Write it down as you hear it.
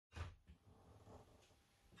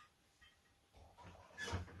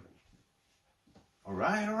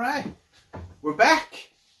right. We're back.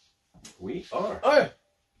 We are. Oh,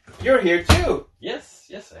 you're here too. Yes,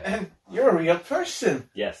 I am. And you're a real person.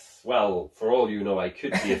 Yes. Well, for all you know, I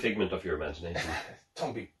could be a figment of your imagination.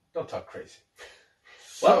 Don't talk crazy.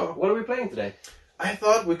 Well, So, what are we playing today? I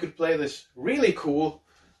thought we could play this really cool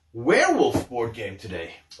werewolf board game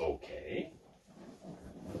today. Okay.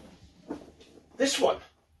 This one.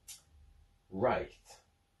 Right.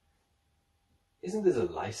 Isn't this a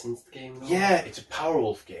licensed game though? Yeah, it's a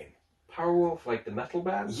Powerwolf game. Powerwolf, like the metal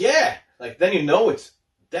band? Yeah, like then you know it's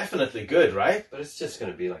definitely good, right? But it's just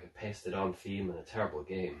going to be like a pasted on theme and a terrible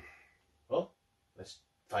game. Well, let's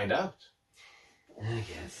find out. I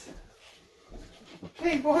guess.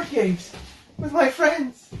 Playing board games with my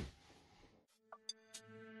friends.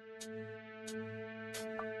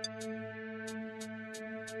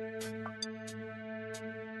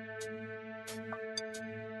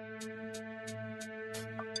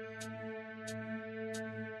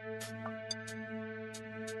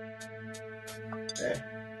 Okay.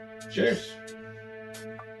 Cheers.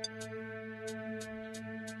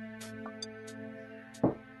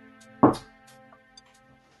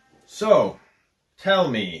 So, tell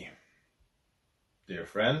me, dear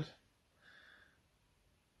friend,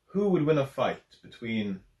 who would win a fight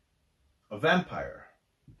between a vampire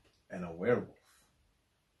and a werewolf?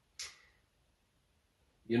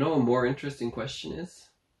 You know, a more interesting question is,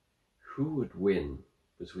 who would win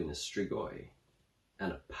between a Strigoi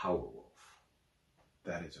and a Powerwolf?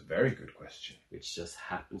 That is a very good question. Which just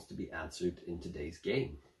happens to be answered in today's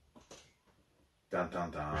game. Dun dun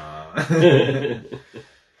dun.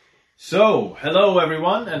 So, hello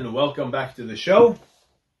everyone and welcome back to the show.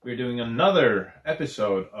 We're doing another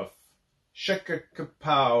episode of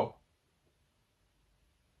Shakakapow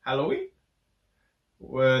Halloween.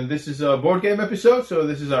 Well, this is a board game episode, so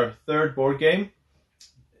this is our third board game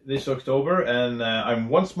this October, and I'm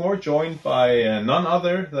once more joined by none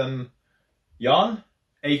other than Jahn,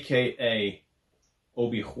 aka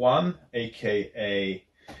Obi-Juan, aka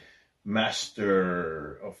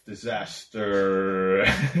Master of Disaster,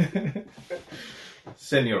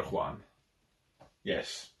 Senor Juan.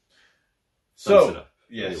 Yes. Sums it So, up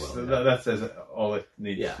yes, really well, that says all it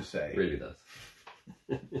needs to say. It really does.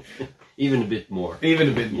 Even a bit more. Even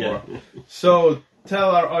a bit more. Yeah. So,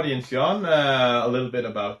 tell our audience, Jahn, a little bit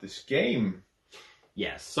about this game.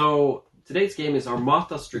 Yes, so today's game is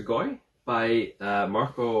Armata Strigoi by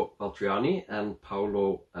Marco Valtriani and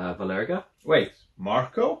Paolo Valerga. Wait,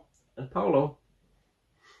 Marco? And Paolo.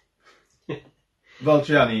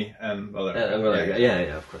 Valtriani and Valerga. Valerga.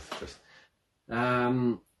 Yeah, of course.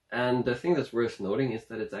 And the thing that's worth noting is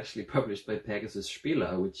that it's actually published by Pegasus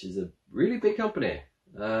Spiele, which is a really big company.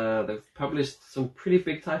 They've published some pretty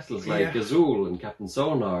big titles like Azul and Captain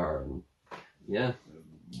Sonar, and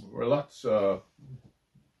Were lots of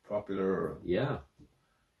popular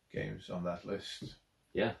games on that list.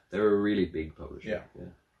 Yeah, they're a really big publisher.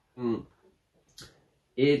 Yeah.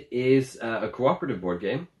 It is a cooperative board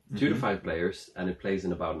game, 2 to 5 players, and it plays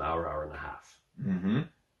in about an hour and a half.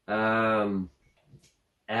 Mm-hmm.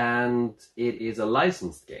 And it is a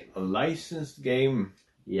licensed game. A licensed game.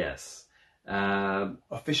 Yes.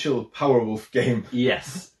 Official Powerwolf game.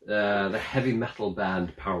 Yes. The heavy metal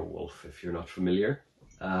band Powerwolf, if you're not familiar.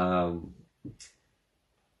 Good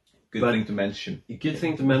thing to mention. Good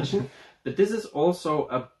thing to mention. But this is also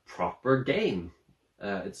a proper game.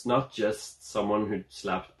 It's not just someone who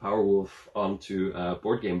slapped Powerwolf onto a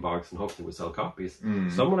board game box and hoped it would sell copies.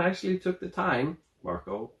 Someone actually took the time,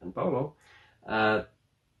 Marco and Paolo,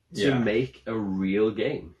 to make a real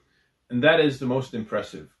game. And that is the most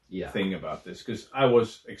impressive thing about this, because I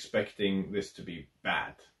was expecting this to be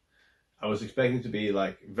bad. I was expecting it to be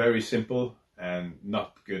like very simple and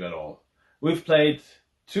not good at all. We've played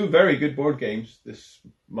 2 very good board games this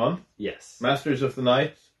month. Yes. Masters of the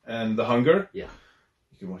Night and The Hunger. Yeah.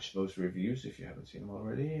 You can watch those reviews if you haven't seen them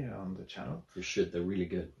already on the channel. You should, they're really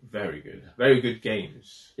good. Very good. Very good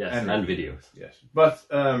games. Yes, and videos. Yes. But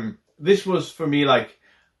this was for me like,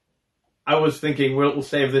 I was thinking we'll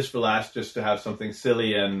save this for last just to have something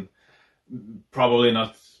silly and probably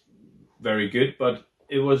not very good, but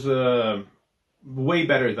it was way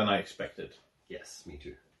better than I expected. Yes, me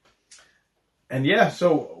too. And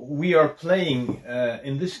so we are playing,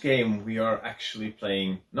 in this game, we are actually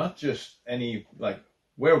playing not just any like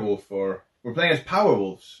werewolf, we're playing as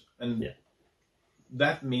Powerwolves. And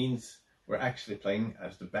that means we're actually playing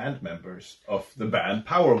as the band members of the band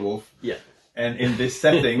Powerwolf. Yeah. And in this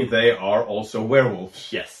setting, they are also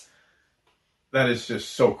werewolves. Yes. That is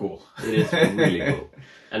just so cool. It is really cool.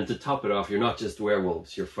 And to top it off, you're not just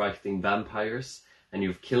werewolves, you're fighting vampires. and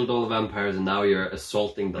you've killed all the vampires, and now you're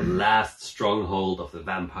assaulting the last stronghold of the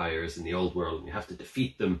vampires in the old world, and you have to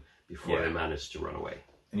defeat them before they manage to run away.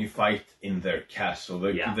 And you fight in their castle.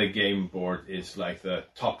 The game board is like the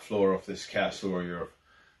top floor of this castle where you're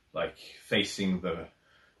like facing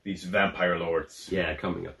these vampire lords. Yeah,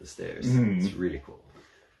 coming up the stairs. It's really cool.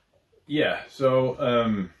 Yeah,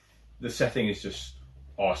 so the setting is just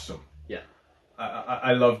awesome. Yeah.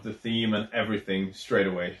 I loved the theme and everything straight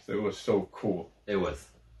away. So it was so cool. It was.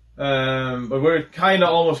 But we're kind of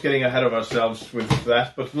almost getting ahead of ourselves with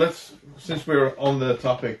that. But since we're on the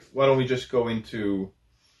topic, why don't we just go into,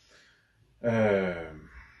 the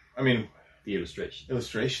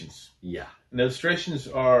illustrations. Yeah. And the illustrations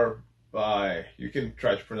are by, you can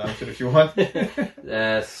try to pronounce it if you want.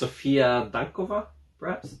 Sofia Dankova,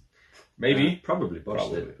 perhaps? Maybe. Probably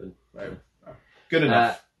botched it. But... Good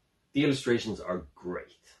enough. The illustrations are great.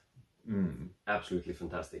 Absolutely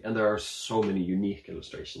fantastic. And there are so many unique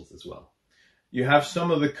illustrations as well. You have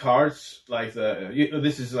some of the cards, like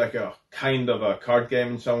this is like a kind of a card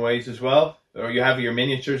game in some ways as well. Or you have your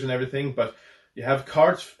miniatures and everything, but you have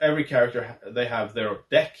cards, every character, they have their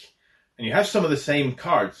deck. And you have some of the same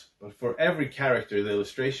cards, but for every character, the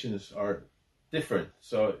illustrations are different.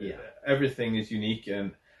 So everything is unique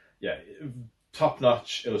and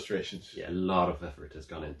top-notch illustrations. Yeah, a lot of effort has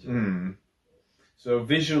gone into it. So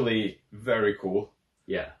visually, very cool.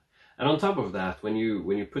 Yeah, and on top of that, when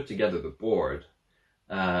you put together the board,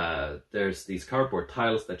 there's these cardboard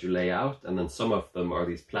tiles that you lay out, and then some of them are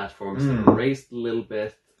these platforms that are raised a little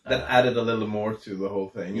bit. That added a little more to the whole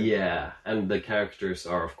thing. Yeah, and the characters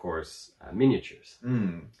are, of course, miniatures,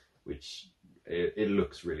 which it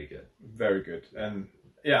looks really good. Very good. And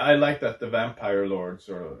yeah, I like that the vampire lords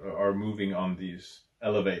are moving on these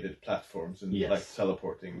elevated platforms and like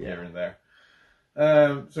teleporting here and there.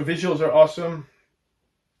 So visuals are awesome.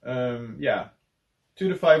 2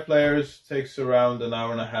 to 5 players, takes around an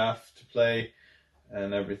hour and a half to play,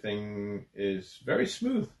 and everything is very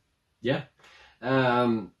smooth. Yeah.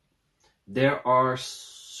 There are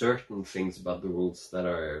certain things about the rules that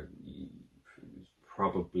are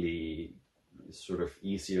probably sort of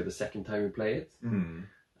easier the second time you play it.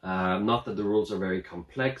 Not that the rules are very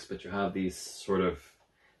complex, but you have these sort of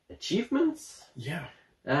achievements. Yeah.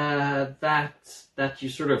 That you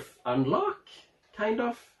sort of unlock, kind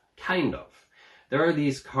of. There are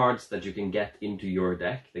these cards that you can get into your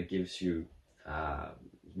deck that gives you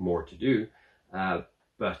more to do,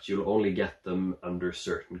 but you'll only get them under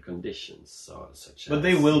certain conditions. But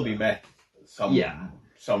they will be met some way.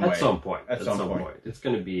 At some point. It's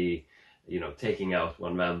going to be, taking out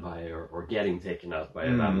one vampire, or getting taken out by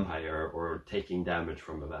a vampire, or taking damage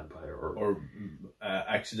from a vampire, or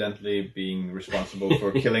accidentally being responsible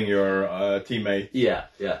for killing your teammate. Yeah.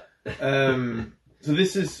 So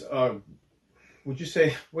this is, would you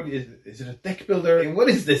say, what is it a deck builder? What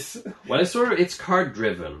is this? Well, it's card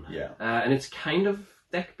driven. Yeah. And it's kind of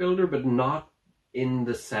deck builder, but not in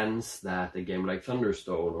the sense that a game like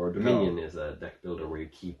Thunderstone or Dominion is a deck builder where you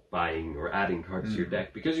keep buying or adding cards to your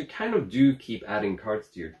deck, because you kind of do keep adding cards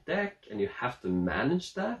to your deck and you have to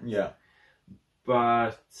manage that. Yeah.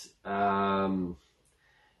 But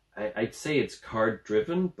I'd say it's card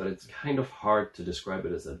driven, but it's kind of hard to describe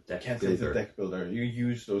it as a deck builder. Can't say it's a deck builder. You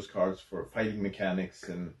use those cards for fighting mechanics,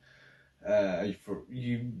 and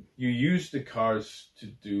you use the cards to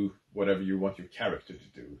do whatever you want your character to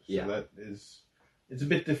do. So it's a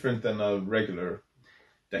bit different than a regular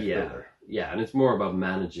deck builder. Yeah, and it's more about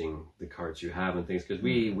managing the cards you have and things, because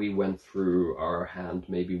we went through our hand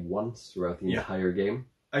maybe once throughout the entire game.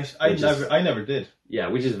 I never did. Yeah,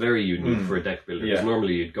 which is very unique for a deck builder, because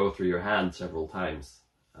normally you'd go through your hand several times.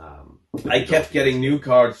 I kept getting new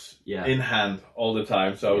cards in hand all the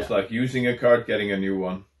time, so I was like using a card, getting a new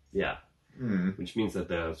one. Yeah, which means that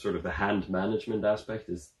the sort of the hand management aspect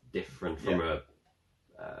is different from a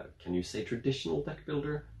can you say traditional deck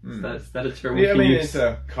builder? Is that a term? Yeah, I mean it's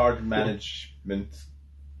a card management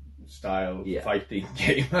style fighting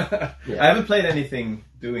game. I haven't played anything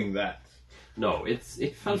doing that. No, it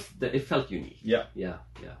felt unique. Yeah.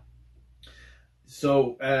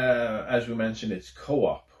 So as we mentioned, it's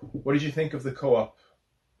co-op. What did you think of the co-op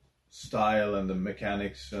style and the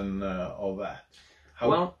mechanics and all that?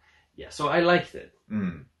 So I liked it,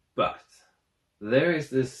 but there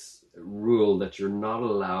is this rule that you're not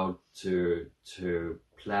allowed to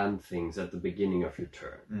plan things at the beginning of your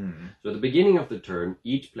turn. So at the beginning of the turn,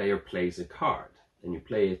 each player plays a card, and you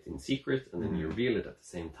play it in secret, and then you reveal it at the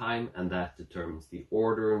same time, and that determines the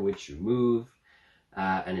order in which you move,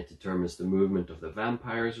 and it determines the movement of the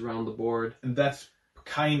vampires around the board. And that's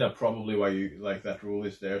kind of probably why you like that rule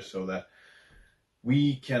is there, so that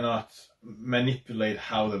we cannot manipulate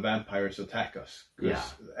how the vampires attack us. Yeah.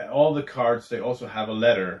 All the cards, they also have a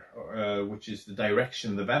letter, which is the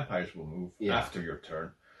direction the vampires will move after your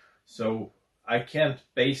turn. So I can't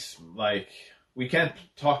we can't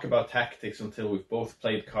talk about tactics until we've both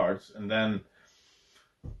played cards, and then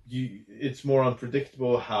it's more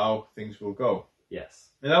unpredictable how things will go. Yes.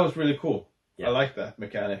 And that was really cool. Yeah. I like that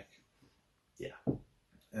mechanic. Yeah.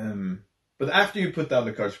 But after you put down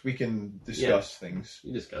the cards, we can discuss things.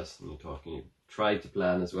 You discuss and you talk and you try to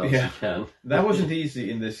plan as well as you can. That wasn't easy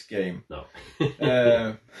in this game. No.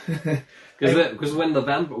 Because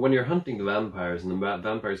when you're hunting the vampires and the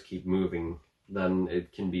vampires keep moving, then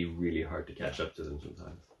it can be really hard to catch up to them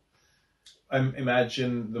sometimes. I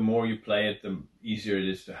imagine the more you play it, the easier it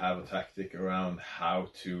is to have a tactic around how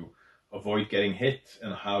to avoid getting hit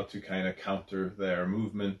and how to kind of counter their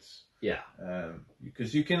movements. Yeah.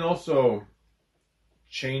 Because you can also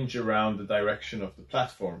change around the direction of the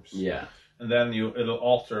platforms. Yeah. And then it'll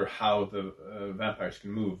alter how the vampires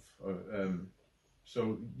can move.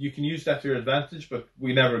 So you can use that to your advantage, but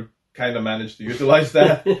we never kind of managed to utilize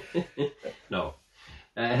that. No.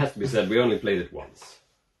 It has to be said, we only played it once.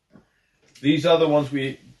 These other ones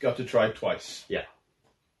we got to try twice. Yeah.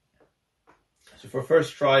 So for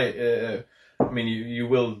first try, I mean, you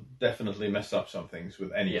will definitely mess up some things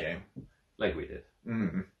with any game. Like we did.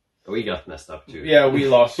 Mm. We got messed up too. Yeah, we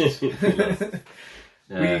lost. We lost.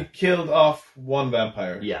 We killed off one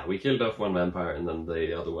vampire. Yeah, we killed off one vampire and then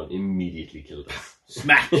the other one immediately killed us.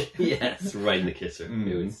 Smack! Yes, right in the kisser.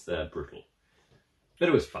 It was brutal. But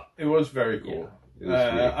it was fun. It was very cool. Yeah, it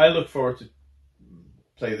was really I look forward to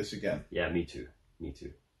play this again. Yeah, me too. Me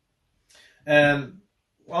too. And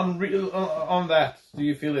on that, do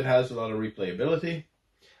you feel it has a lot of replayability?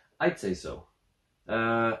 I'd say so.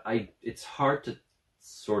 It's hard to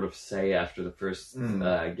sort of say after the first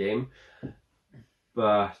game,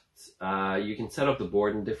 but you can set up the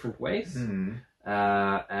board in different ways,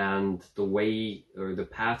 and the way or the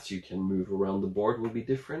paths you can move around the board will be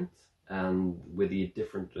different, and with the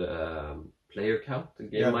different player count, the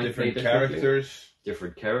game might play differently.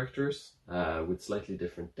 Different characters with slightly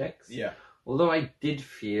different decks. Yeah. Although I did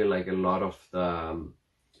feel like a lot of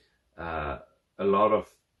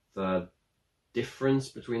the difference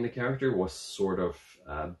between the character was sort of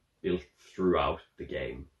built throughout the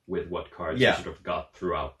game with what cards you sort of got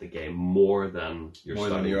throughout the game more than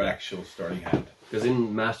your actual starting hand. Because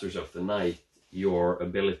in Masters of the Night, your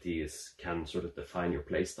abilities can sort of define your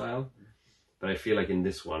playstyle, but I feel like in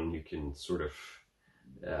this one you can sort of.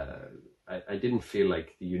 I didn't feel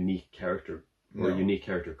like the unique character. Unique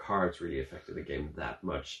character cards really affected the game that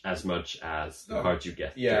much as the cards you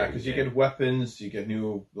get. Yeah, because you get weapons, you get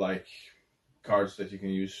new cards that you can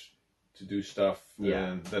use to do stuff.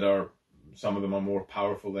 That are some of them are more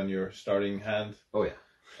powerful than your starting hand. Oh yeah.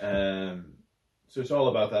 So it's all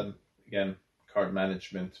about that again, card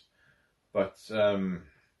management, but and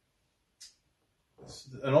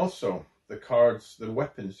also the cards, the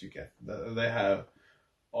weapons you get. They have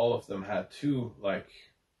all of them had two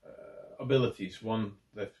abilities. One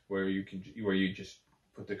where you just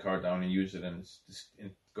put the card down and use it, and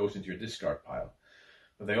it goes into your discard pile.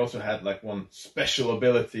 But they also had one special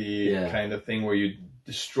ability kind of thing where you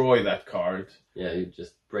destroy that card. Yeah, you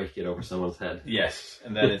just break it over someone's head. Yes,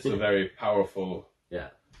 and then it's a very powerful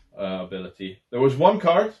ability. There was one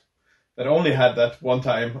card that only had that one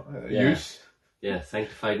time use. Yeah,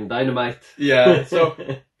 Sanctified and Dynamite. Yeah, so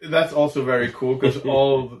that's also very cool because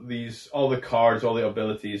all the cards, all the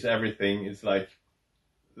abilities, everything is like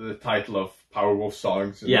the title of Powerwolf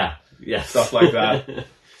songs. And stuff like that.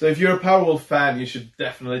 So if you're a Powerwolf fan, you should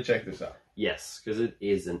definitely check this out. Yes, because it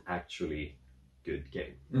is an actually good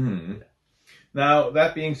game. Mm-hmm. Yeah. Now,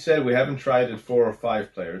 that being said, we haven't tried it 4 or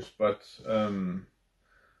 5 players, but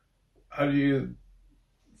how do you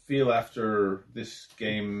feel after this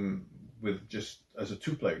game with just as a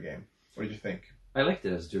 2-player game? What did you think? I liked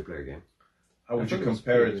it as a 2-player game. How would you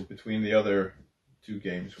compare it between the other 2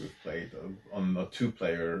 games we've played on a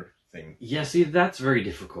 2-player thing? Yeah, see, that's very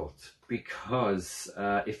difficult because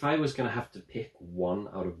if I was going to have to pick one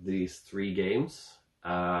out of these 3 games,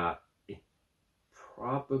 it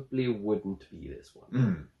probably wouldn't be this one.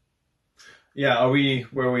 Mm. Yeah,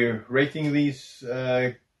 were we rating these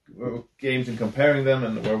games and comparing them,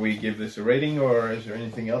 and where we give this a rating, or is there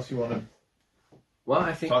anything else you want to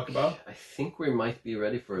talk about? I think we might be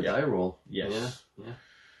ready for a die roll. Yes. Yeah.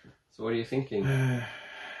 So what are you thinking?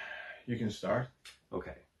 You can start.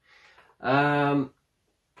 Okay.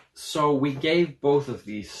 So we gave both of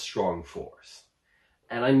these strong 4s.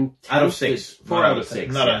 And I'm tempted, out of 6. 4 out of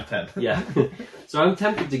 6. Not out of 10. Yeah. So I'm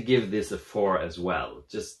tempted to give this a 4 as well,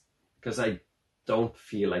 just because I don't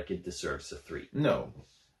feel like it deserves a 3. No.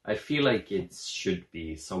 I feel like it should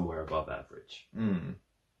be somewhere above average. Mm.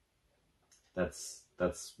 That's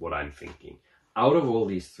what I'm thinking. Out of all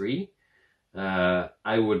these 3, I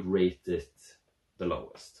would rate it the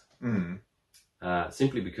lowest. Mm.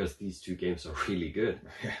 Simply because these 2 games are really good.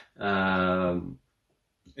 Yeah.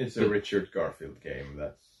 It's a Richard Garfield game.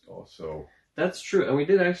 That's also... That's true. And we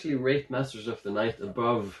did actually rate Masters of the Night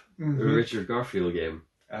above the Richard Garfield game.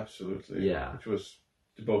 Absolutely. Yeah. Which was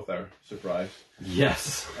to both our surprise.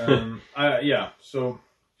 Yes. Yeah, so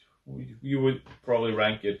you would probably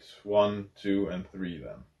rank it 1, 2, and 3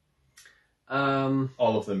 then.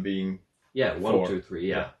 All of them being 1, 4. 2, 3,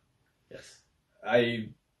 yeah. Yes. I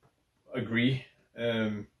agree.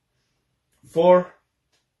 4,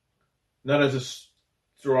 not as a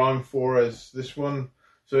strong 4 as this one.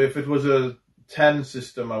 So if it was a 10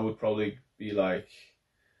 system, I would probably be like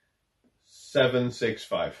 7, 6,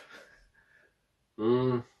 5.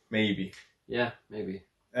 Maybe. Yeah, maybe.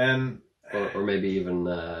 And or maybe even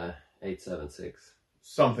 8, 7, 6.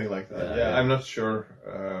 Something like that. Yeah, I'm not sure.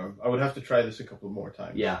 I would have to try this a couple more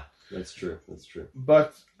times. Yeah, that's true. That's true.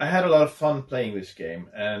 But I had a lot of fun playing this game,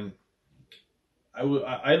 and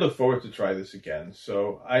I look forward to try this again.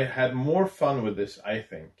 So I had more fun with this, I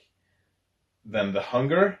think, than the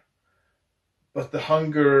Hunger. But the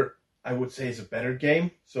Hunger, I would say, is a better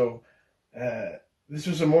game. So this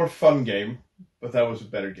was a more fun game, but that was a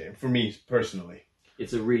better game for me personally.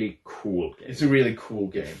 It's a really cool game. It's a really cool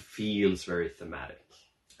game. It feels very thematic.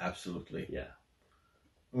 Absolutely. Yeah.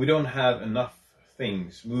 We don't have enough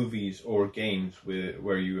things, movies or games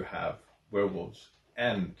where you have werewolves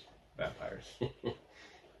and vampires.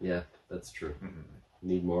 Yeah, that's true.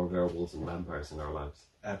 We need more werewolves and vampires in our lives.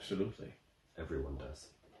 Absolutely. Everyone does.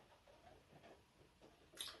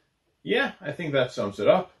 Yeah, I think that sums it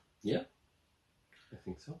up. Yeah, I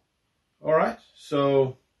think so. All right,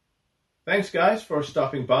 so thanks guys for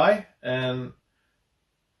stopping by, and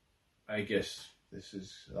I guess this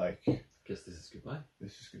is like... Guess this is goodbye.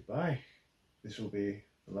 This is goodbye. This will be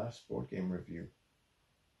the last board game review.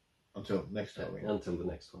 Until next Halloween. Until the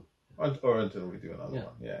next one. Or until we do another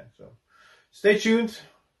one. Yeah, so stay tuned.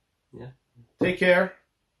 Yeah. Take care.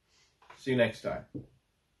 See you next time.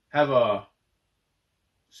 Have a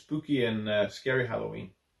spooky and scary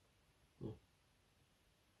Halloween.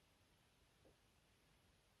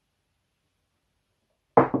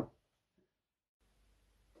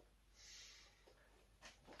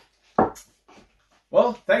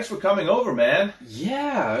 Well, thanks for coming over, man.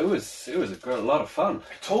 Yeah, it was a lot of fun.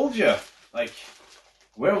 I told you, like,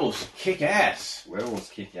 werewolves kick ass. Werewolves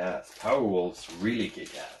kick ass. Powerwolves really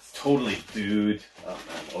kick ass. Totally, dude. Oh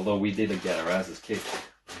man, although we didn't get our asses kicked.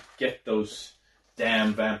 Get those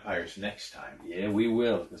damn vampires next time. Yeah, we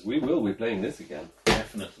will, because we will be playing this again.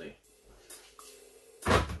 Definitely.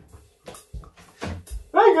 Hey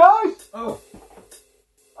guys! Oh.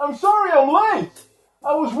 I'm sorry I'm late.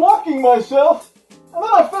 I was walking myself, and then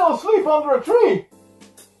I fell asleep under a tree.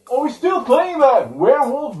 Are we still playing that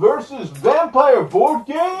werewolf versus vampire board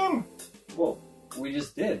game? Well, we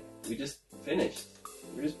just did. We just finished.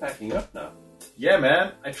 We're just packing up now. Yeah,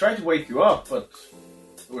 man. I tried to wake you up, but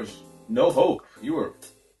there was no hope. You were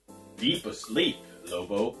deep asleep,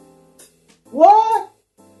 Lobo. What?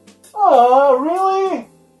 Oh, really?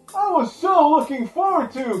 I was so looking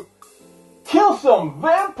forward to kill some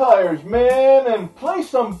vampires, man, and play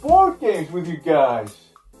some board games with you guys.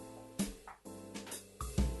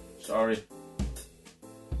 Sorry.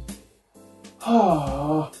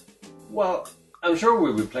 Oh. Well, I'm sure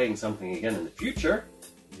we'll be playing something again in the future.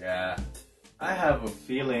 Yeah. I have a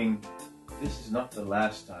feeling this is not the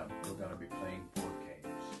last time we're gonna be playing board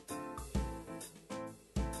games.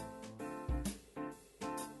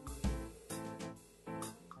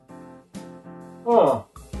 Huh.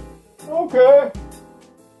 Okay.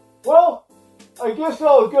 Well, I guess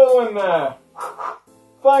I'll go and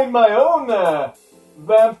find my own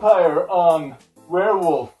vampire on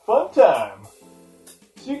werewolf fun time.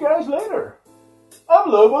 See you guys later. I'm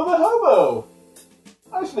Lobo the Hobo.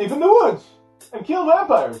 I sleep in the woods and kill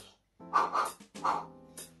vampires.